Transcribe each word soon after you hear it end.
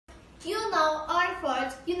Now our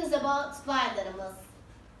fourth unit is about wild animals.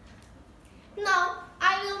 Now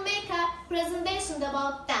I will make a presentation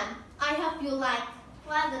about them. I hope you like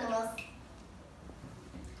wild animals.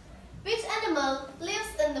 Which animal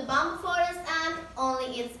lives in the bamboo forest and only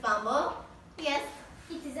eats bamboo? Yes.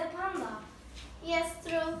 It is a panda. Yes,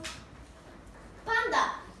 true. Panda.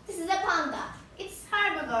 This is a panda. It's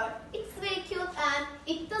herbivore. It's very cute and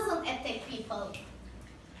it doesn't attack people.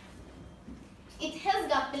 It has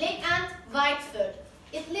got black and white fur.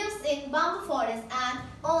 It lives in bamboo forest and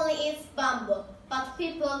only eats bamboo. But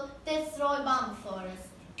people destroy bamboo forest.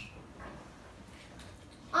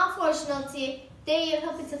 Unfortunately, their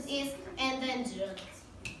habitat is endangered.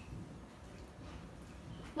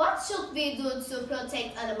 What should we do to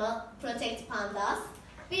protect pandas?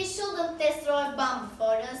 We shouldn't destroy bamboo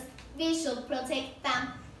forests. We should protect them.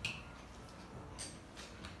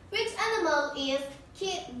 Which animal is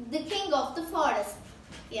the king of the forest?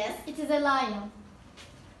 Yes. It is a lion.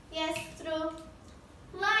 Yes, true.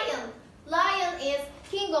 Lion. Lion is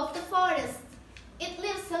king of the forest. It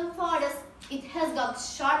lives in forest. It has got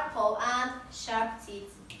sharp paw and sharp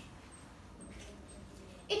teeth.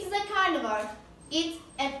 It is a carnivore. It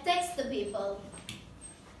attacks the people.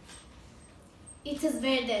 It is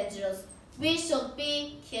very dangerous. We should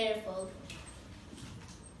be careful.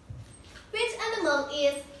 Which animal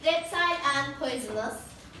is reptile and poisonous?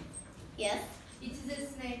 Yes. It is a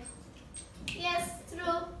snake. Yes,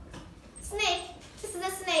 true. Snake. This is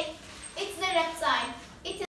a snake. It's a reptile.